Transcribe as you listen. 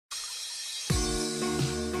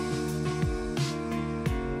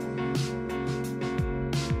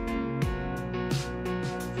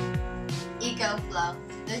Ecoflow.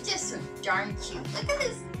 They're just so darn cute. Look at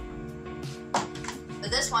this.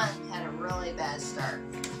 But this one had a really bad start.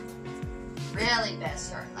 Really bad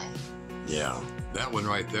start, like. Yeah, that one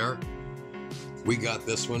right there. We got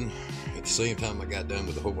this one at the same time I got done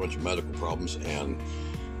with a whole bunch of medical problems, and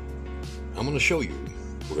I'm going to show you.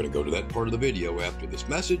 We're going to go to that part of the video after this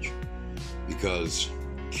message, because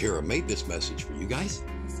Kara made this message for you guys.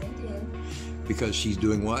 Yes, I did. Because she's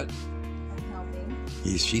doing what? I'm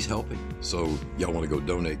helping. She's helping. So y'all want to go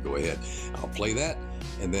donate, go ahead. I'll play that,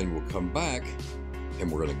 and then we'll come back,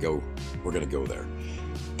 and we're going to go there.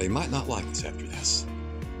 They might not like us after this,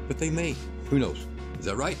 but they may. Who knows? Is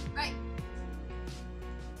that right? Right.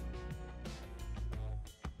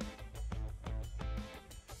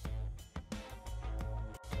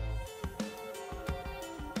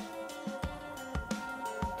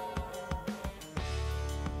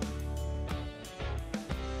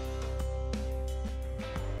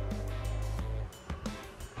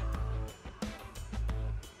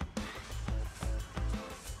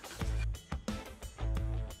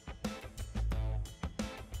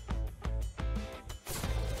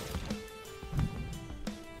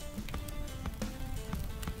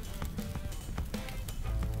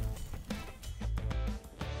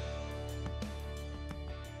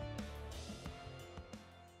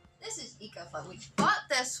 This is Ecoflow. We bought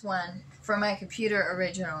this one for my computer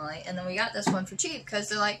originally, and then we got this one for cheap because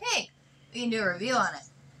they're like, hey, we can do a review on it.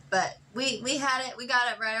 But we had it, we got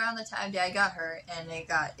it right around the time Dad got hurt, and it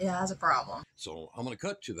has a problem. So I'm going to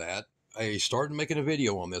cut to that. I started making a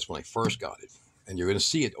video on this when I first got it, and you're going to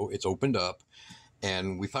see it. It's opened up,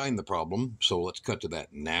 and we find the problem. So let's cut to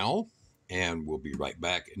that now, and we'll be right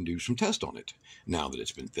back and do some tests on it now that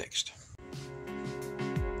it's been fixed.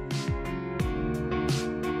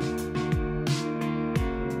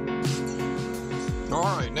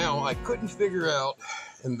 All right, now I couldn't figure out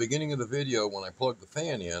in the beginning of the video when I plugged the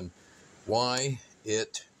fan in why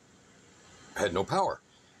it had no power.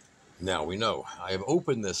 Now we know. I have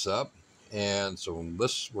opened this up, and so I'm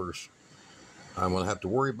going to have to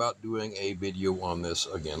worry about doing a video on this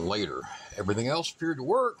again later. Everything else appeared to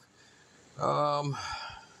work, but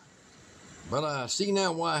I see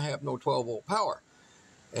now why I have no 12-volt power,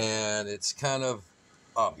 and it's kind of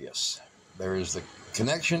obvious. There is the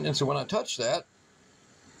connection, and so when I touch that,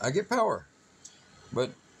 I get power. But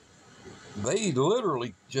they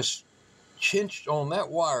literally just cinched on that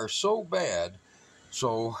wire so bad.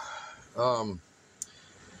 So we're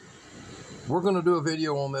going to do a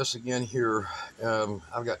video on this again here.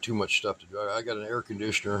 I've got too much stuff to do. I got an air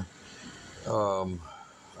conditioner. I'm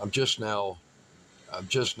just now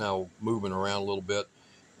moving around a little bit,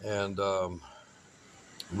 and a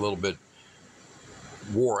little bit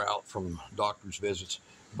wore out from doctor's visits.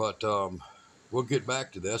 But we'll get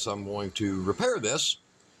back to this. I'm going to repair this.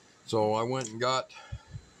 So I went and got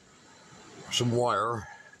some wire,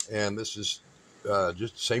 and this is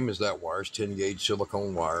just the same as that wire. It's 10 gauge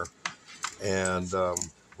silicone wire, and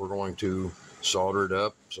we're going to solder it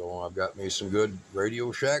up. So I've got me some good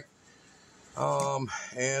Radio Shack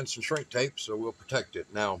and some shrink tape, so we'll protect it.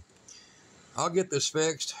 Now I'll get this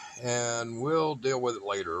fixed, and we'll deal with it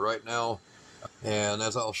later. Right now, and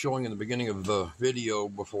as I was showing in the beginning of the video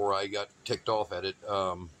before I got ticked off at it,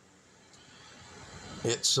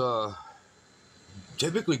 it's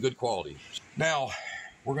typically good quality. Now,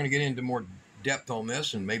 we're going to get into more depth on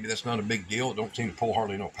this, and maybe that's not a big deal. It don't seem to pull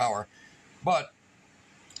hardly no power, but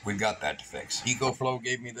we've got that to fix. Ecoflow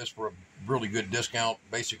gave me this for a really good discount,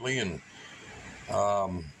 basically, and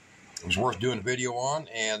it was worth doing a video on,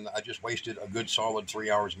 and I just wasted a good solid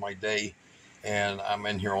 3 hours of my day, and I'm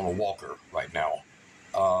in here on a walker right now.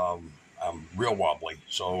 I'm real wobbly,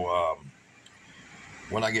 so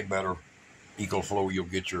when I get better, Ecoflow, you'll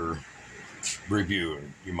get your review,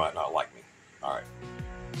 and you might not like me. All right.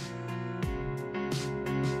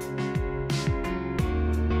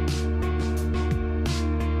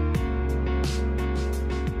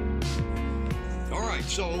 All right,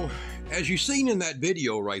 so as you've seen in that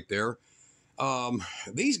video right there,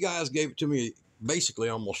 these guys gave it to me basically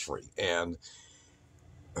almost free, and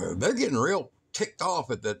they're getting real ticked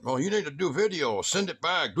off at that. Well, you need to do a video, send it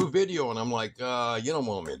back, do a video. And I'm like, you don't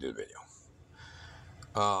want me to do a video.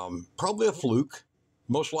 Probably a fluke.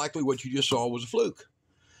 Most likely what you just saw was a fluke.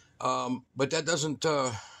 But that doesn't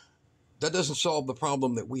solve the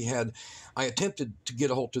problem that we had. I attempted to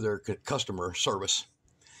get a hold of their customer service,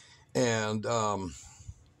 and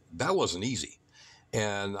that wasn't easy,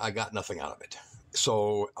 and I got nothing out of it.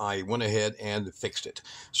 So I went ahead and fixed it.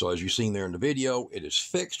 So as you've seen there in the video, it is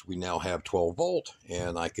fixed. We now have 12 volt,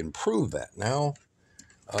 and I can prove that now.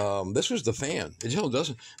 This was the fan. It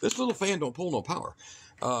doesn't. This little fan don't pull no power.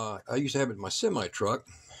 I used to have it in my semi truck,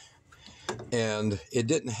 and it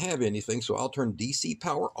didn't have anything, so I'll turn DC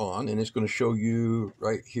power on, and it's going to show you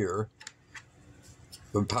right here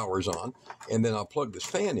the power's on, and then I'll plug this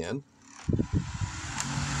fan in.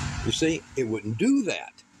 You see, it wouldn't do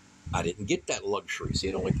that. I didn't get that luxury. See,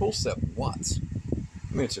 it only pulls 7 watts.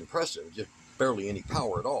 I mean, it's impressive, just barely any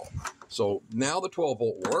power at all. So now the 12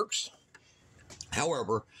 volt works.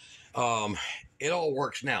 However, it all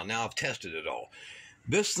works now. Now I've tested it all.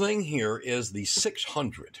 This thing here is the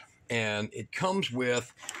 600, and it comes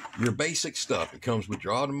with your basic stuff. It comes with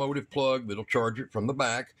your automotive plug that'll charge it from the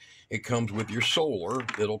back. It comes with your solar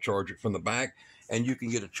that'll charge it from the back, and you can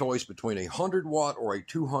get a choice between a 100 watt or a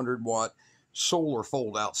 200 watt solar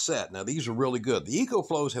fold out set. Now these are really good. The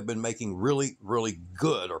Ecoflows have been making really, really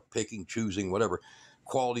good, or picking, choosing, whatever,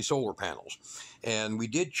 quality solar panels. And we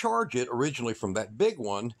did charge it originally from that big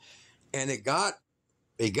one, and it got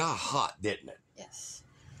hot, didn't it? Yes.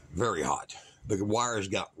 Very hot. The wires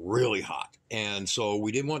got really hot. And so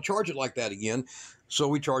we didn't want to charge it like that again. So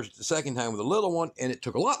we charged it the second time with a little one, and it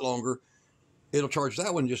took a lot longer. It'll charge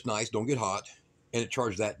that one just nice, don't get hot, and it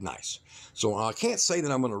charged that nice. So I can't say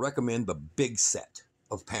that I'm going to recommend the big set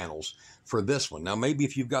of panels for this one. Now, maybe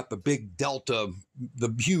if you've got the big Delta,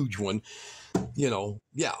 the huge one, you know,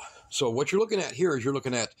 yeah. So what you're looking at here is you're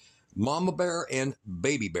looking at Mama Bear and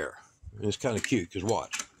Baby Bear. And it's kind of cute, because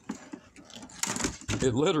watch.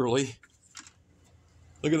 It literally,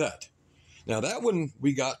 look at that. Now, that one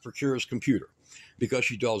we got for Kira's computer, because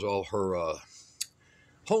she does all her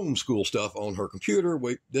homeschool stuff on her computer.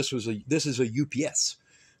 This is a UPS,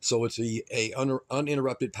 so it's a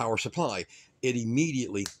uninterrupted power supply. It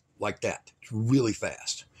immediately, like that, it's really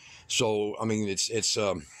fast. So I mean, it's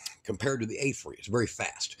compared to the A3, it's very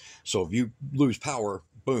fast. So if you lose power,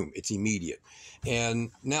 boom, it's immediate. And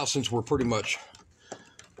now, since we're pretty much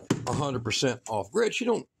 100% off grid, she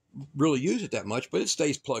don't really use it that much, but it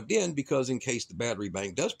stays plugged in, because in case the battery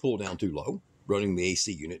bank does pull down too low, running the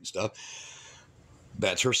AC unit and stuff,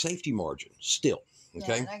 that's her safety margin still. Okay.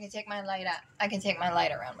 Yeah, and I can take my light out. I can take my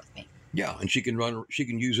light around with me. Yeah, and she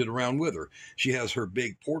can use it around with her. She has her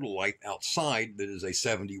big portal light outside that is a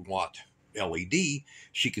 70 watt LED.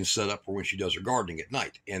 She can set up for when she does her gardening at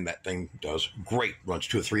night, and that thing does great. Runs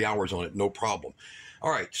 2 or 3 hours on it, no problem.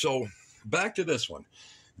 All right, so back to this one.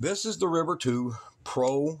 This is the River 2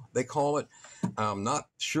 Pro, they call it. I'm not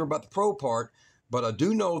sure about the Pro part, but I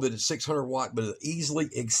do know that it's 600 watt, but it easily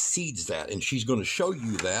exceeds that. And she's going to show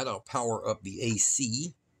you that. I'll power up the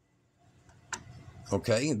AC.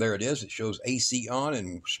 Okay, there it is. It shows AC on,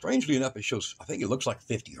 and strangely enough, it shows, I think it looks like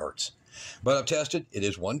 50 hertz. But I've tested, it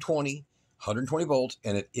is 120 volts,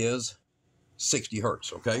 and it is 60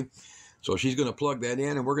 hertz, okay? So she's going to plug that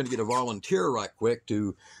in, and we're going to get a volunteer right quick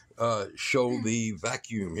to show the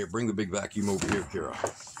vacuum. Here, bring the big vacuum over here, Kira.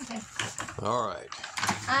 Okay. All right.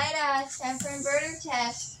 Ida, it's time for inverter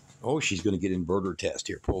test. Oh, she's going to get inverter test.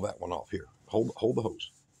 Here, pull that one off here. Hold the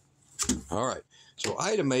hose. All right. So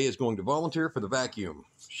Ida May is going to volunteer for the vacuum.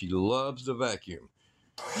 She loves the vacuum.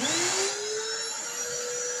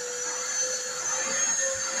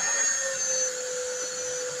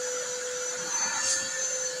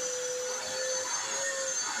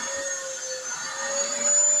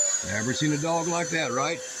 Never seen a dog like that,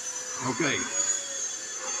 right? Okay.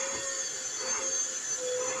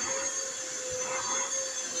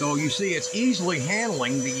 So you see, it's easily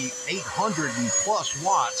handling the 800 and plus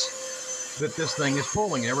watts that this thing is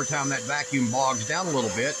pulling. Every time that vacuum bogs down a little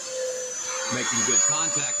bit, making good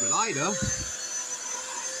contact with Ida,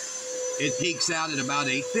 it peaks out at about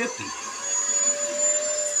 850.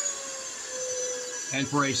 And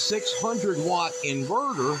for a 600 watt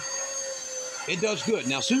inverter, it does good.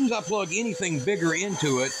 Now, as soon as I plug anything bigger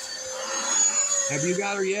into it, have you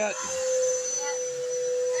got her yet?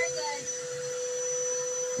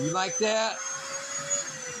 You like that?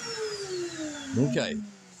 Okay.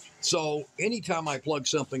 So anytime I plug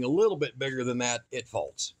something a little bit bigger than that, it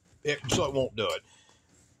faults. So it won't do it.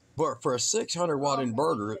 But for a 600 watt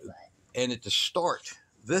inverter, and it to start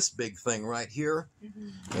this big thing right here,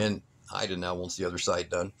 and Ida now wants the other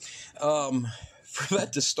side done. For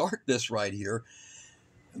that to start this right here,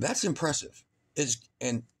 that's impressive.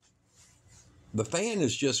 And the fan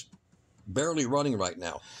is just barely running right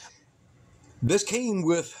now. This came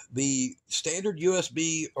with the standard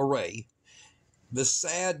USB array. The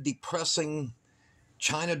sad, depressing,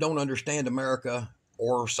 China don't understand America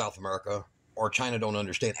or South America, or China don't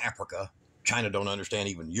understand Africa. China don't understand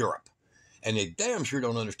even Europe. And they damn sure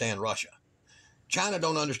don't understand Russia. China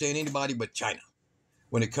don't understand anybody but China.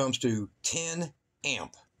 When it comes to 10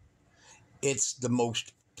 amp, it's the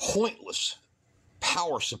most pointless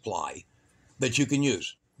power supply that you can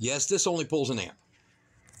use. Yes, this only pulls an amp.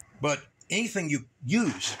 But anything you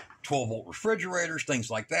use, 12-volt refrigerators, things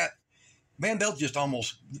like that, man, they'll just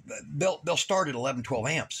almost, they'll start at 11, 12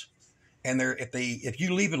 amps. And if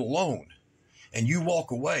you leave it alone and you walk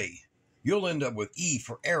away, you'll end up with E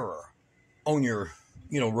for error on your,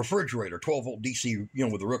 refrigerator, 12-volt DC,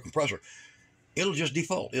 with a real compressor. It'll just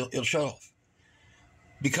default. It'll shut off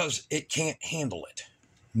because it can't handle it.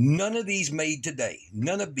 None of these made today,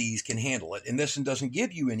 none of these can handle it. And this one doesn't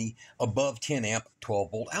give you any above 10 amp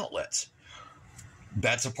 12-volt outlets.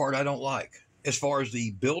 That's the part I don't like. As far as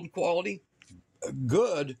the build quality,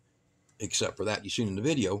 good, except for that you've seen in the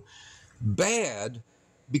video. Bad,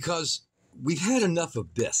 because we've had enough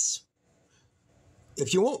of this.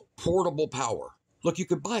 If you want portable power, look, you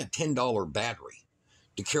could buy a $10 battery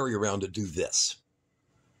to carry around to do this.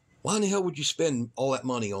 Why in the hell would you spend all that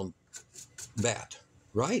money on that,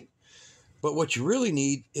 right? But what you really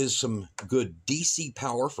need is some good DC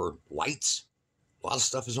power for lights. A lot of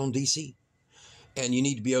stuff is on DC. And you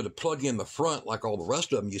need to be able to plug in the front like all the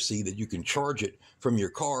rest of them you see that you can charge it from your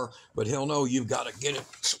car. But hell no, you've got to get it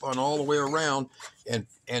spun all the way around.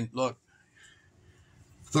 And look,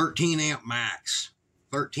 13 amp max,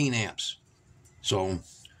 13 amps. So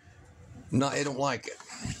no, I don't like it.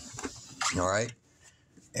 All right.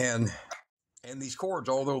 And these cords,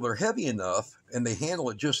 although they're heavy enough and they handle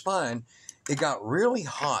it just fine, it got really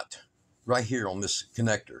hot right here on this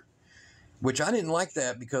connector, which I didn't like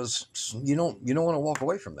that because you don't want to walk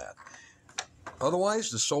away from that. Otherwise,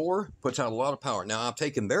 the solar puts out a lot of power. Now I've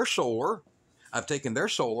taken their solar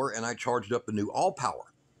and I charged up the new all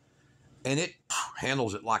power, and it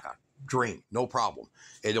handles it like a dream, no problem.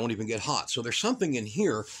 It don't even get hot. So there's something in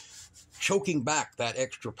here choking back that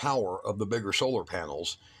extra power of the bigger solar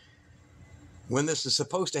panels. When this is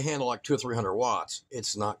supposed to handle like 200 or 300 watts,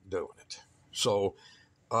 it's not doing it. So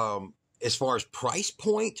as far as price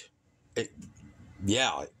point,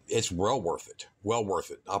 it's well worth it. Well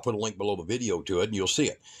worth it. I'll put a link below the video to it and you'll see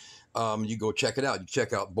it. You go check it out. You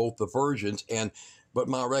check out both the versions. But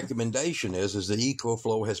my recommendation is that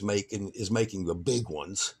Ecoflow is making the big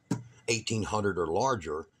ones, 1800 or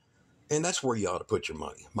larger. And that's where you ought to put your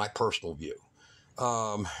money. My personal view.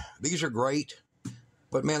 These are great,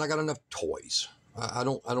 but man, I got enough toys. I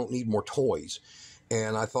don't need more toys.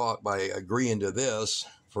 And I thought by agreeing to this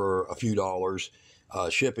for a few dollars,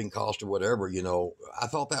 shipping cost or whatever, I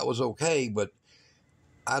thought that was okay, but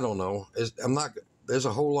I don't know. There's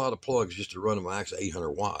a whole lot of plugs just to run a max of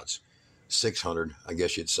 800 watts, 600, I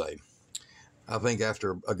guess you'd say. I think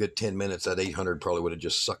after a good 10 minutes, that 800 probably would have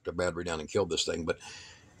just sucked the battery down and killed this thing, but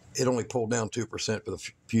it only pulled down 2% for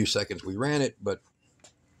the few seconds we ran it, but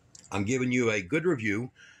I'm giving you a good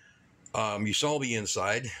review. You saw the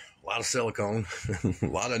inside, a lot of silicone, a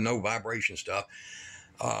lot of no vibration stuff,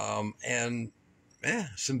 and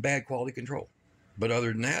some bad quality control. But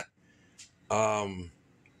other than that,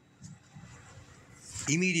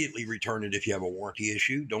 immediately return it if you have a warranty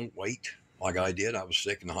issue. Don't wait like I did. I was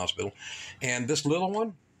sick in the hospital. And this little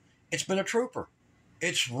one, it's been a trooper.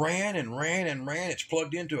 It's ran and ran and ran. It's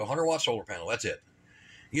plugged into a 100-watt solar panel. That's it.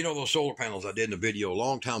 You know those solar panels I did in a video a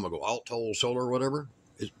long time ago, Altol Solar or whatever?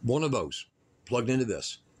 It's one of those plugged into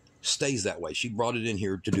this. Stays that way. She brought it in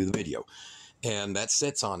here to do the video. And that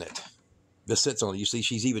sits on it. This sits on it. You see,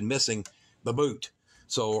 she's even missing the boot.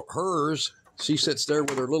 So hers, she sits there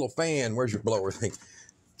with her little fan. Where's your blower thing?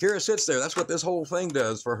 Kira sits there. That's what this whole thing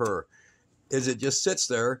does for her, is it just sits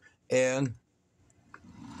there and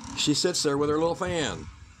she sits there with her little fan.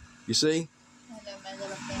 You see? I know my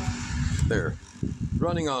little fan. There.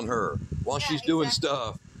 Running on her while she's doing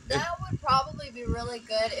stuff. That would probably be really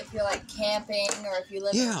good if you're like camping or if you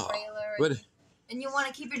live in a trailer and you want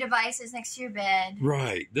to keep your devices next to your bed.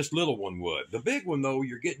 Right. This little one would. The big one, though,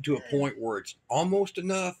 you're getting to a point where it's almost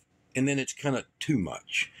enough and then it's kind of too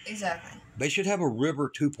much. Exactly. They should have a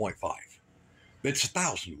River 2.5. It's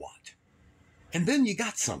 1,000 watt. And then you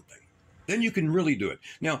got something. Then you can really do it.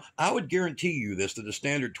 Now, I would guarantee you this, that a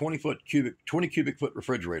standard 20 cubic foot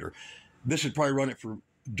refrigerator, this would probably run it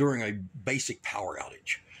during a basic power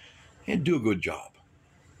outage and do a good job.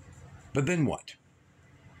 But then what?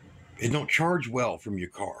 It don't charge well from your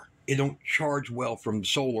car. It don't charge well from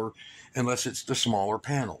solar unless it's the smaller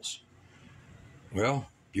panels. Well,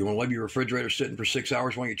 if you want to leave your refrigerator sitting for 6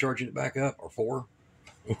 hours while you're charging it back up, or 4,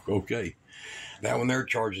 okay. That one there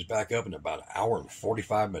charges back up in about 1 hour and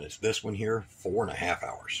 45 minutes. This one here, 4.5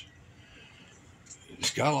 hours.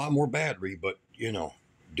 It's got a lot more battery, but,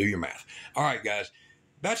 do your math. All right, guys.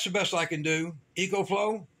 That's the best I can do.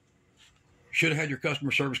 Ecoflow, should have had your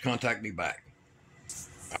customer service contact me back.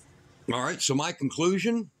 All right, so my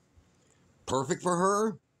conclusion, perfect for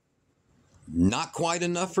her. Not quite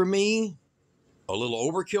enough for me. A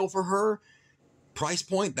little overkill for her. Price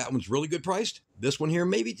point, that one's really good priced. This one here,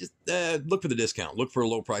 maybe just look for the discount. Look for a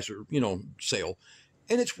low price or, sale.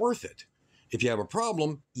 And it's worth it. If you have a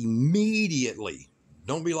problem, immediately,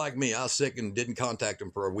 don't be like me. I was sick and didn't contact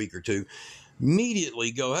them for a week or two.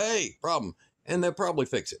 Immediately go, hey, problem. And they'll probably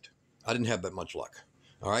fix it. I didn't have that much luck.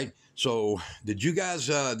 All right. So did you guys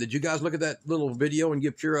look at that little video and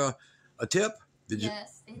give Kira a tip?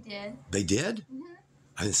 Yes, they did. They did? Mm-hmm.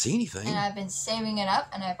 I didn't see anything. And I've been saving it up,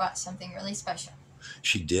 and I bought something really special.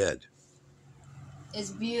 She did. It's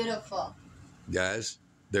beautiful. Guys,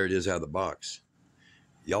 there it is out of the box.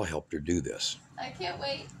 Y'all helped her do this. I can't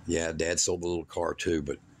wait. Yeah, Dad sold the little car too,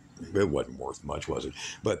 but it wasn't worth much, was it?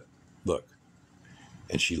 But look,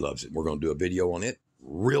 and she loves it. We're going to do a video on it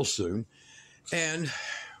real soon. And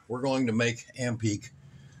we're going to make Ampeak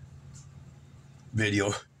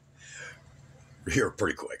video here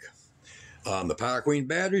pretty quick. The Power Queen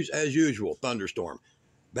batteries, as usual, thunderstorm.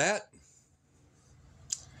 That,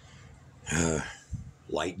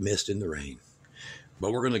 light mist in the rain.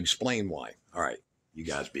 But we're going to explain why. All right, you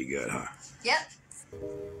guys be good, huh? Yep.